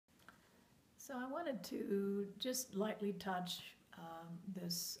So I wanted to just lightly touch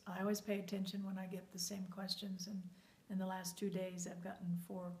this. I always pay attention when I get the same questions, and in the last 2 days I've gotten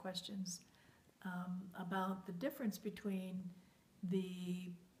 4 questions about the difference between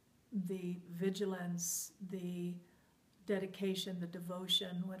the vigilance, the dedication, the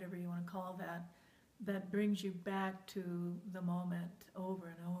devotion, whatever you want to call that, that brings you back to the moment over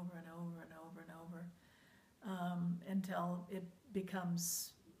and over and over and over and over until it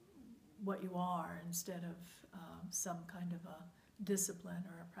becomes what you are instead of some kind of a discipline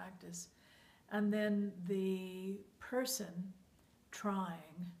or a practice. And then the person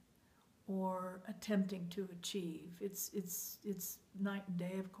trying or attempting to achieve, it's night and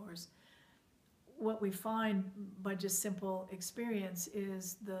day, of course. What we find by just simple experience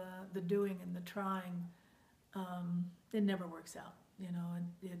is the doing and the trying, it never works out, you know, and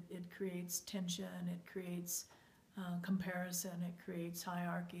it creates tension, it creates comparison, it creates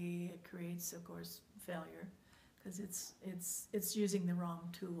hierarchy, it creates, of course, failure, because it's using the wrong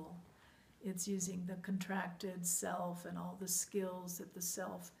tool. It's using the contracted self and all the skills that the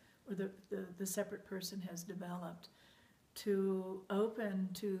self or the separate person has developed to open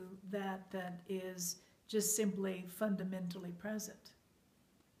to that is just simply fundamentally present.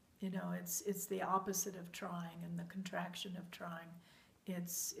 You know, it's the opposite of trying and the contraction of trying.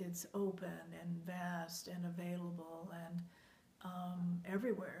 It's open and vast and available and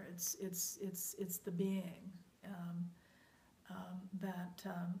everywhere. It's the being that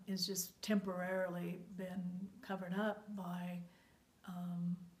is just temporarily been covered up by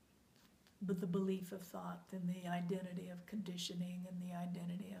the belief of thought and the identity of conditioning and the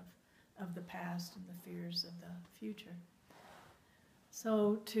identity of the past and the fears of the future.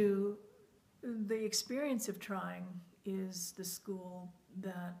 So the experience of trying is the school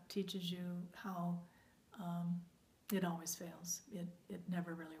that teaches you how it always fails. It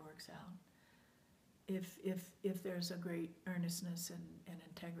never really works out. If there's a great earnestness and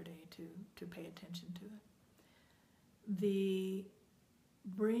integrity to pay attention to it. The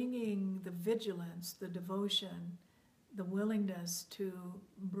bringing the vigilance, the devotion, the willingness to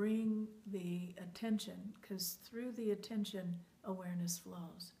bring the attention, because through the attention awareness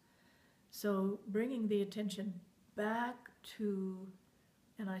flows. So bringing the attention back to,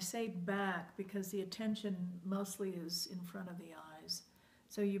 and I say back because the attention mostly is in front of the eyes.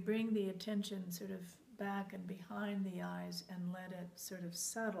 So you bring the attention sort of back and behind the eyes and let it sort of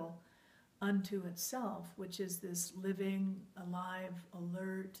settle unto itself, which is this living, alive,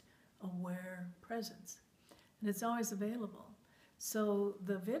 alert, aware presence. And it's always available. So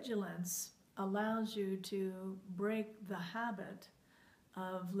the vigilance allows you to break the habit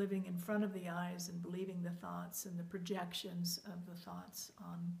of living in front of the eyes and believing the thoughts and the projections of the thoughts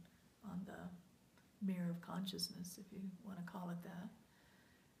on the mirror of consciousness, if you want to call it that.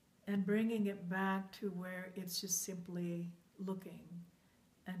 And bringing it back to where it's just simply looking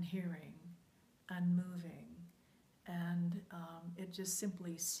and hearing and moving, and it just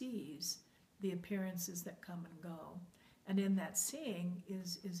simply sees the appearances that come and go. And in that seeing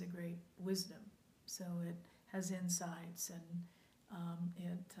is a great wisdom. So it has insights, and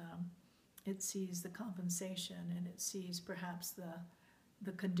it sees the compensation, and it sees perhaps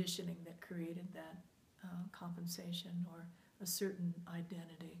the conditioning that created that compensation, or a certain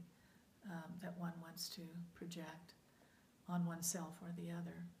identity that one wants to project on oneself or the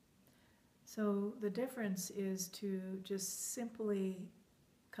other. So the difference is to just simply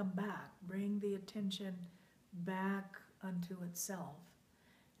come back, bring the attention back unto itself.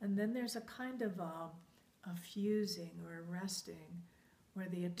 And then there's a kind of a fusing or a resting, where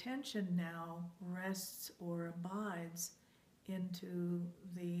the attention now rests or abides into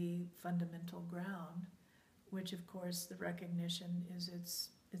the fundamental ground, which of course the recognition is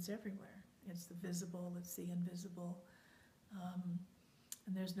it's everywhere. It's the visible, it's the invisible,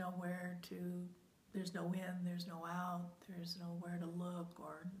 and there's nowhere to, there's no in, there's no out, there's nowhere to look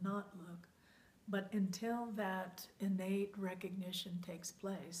or not look. But until that innate recognition takes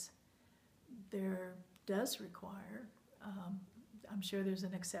place, there does require, I'm sure there's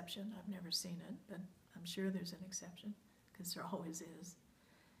an exception, I've never seen it, but I'm sure there's an exception, because there always is,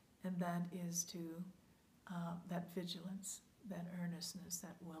 and that is to that vigilance, that earnestness,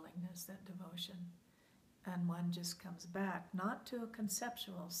 that willingness, that devotion. And one just comes back, not to a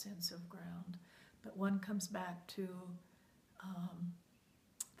conceptual sense of ground, but one comes back to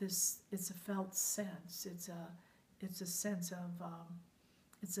this, it's a felt sense, it's a sense of,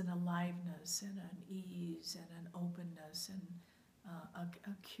 it's an aliveness and an ease and an openness and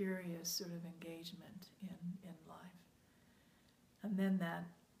a curious sort of engagement in life. And then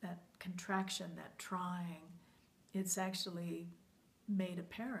that contraction, that trying, it's actually made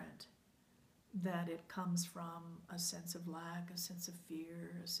apparent that it comes from a sense of lack, a sense of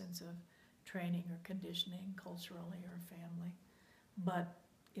fear, a sense of training or conditioning culturally or family. But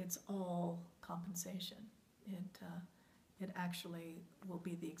it's all compensation. It actually will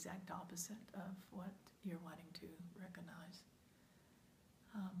be the exact opposite of what you're wanting to recognize.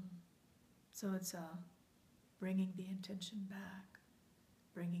 So it's bringing the attention back,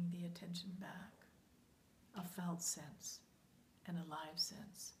 a felt sense, an alive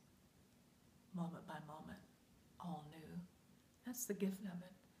sense, moment by moment, all new. That's the gift of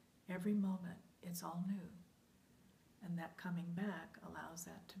it. Every moment, it's all new. And that coming back allows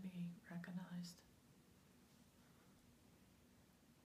that to be recognized.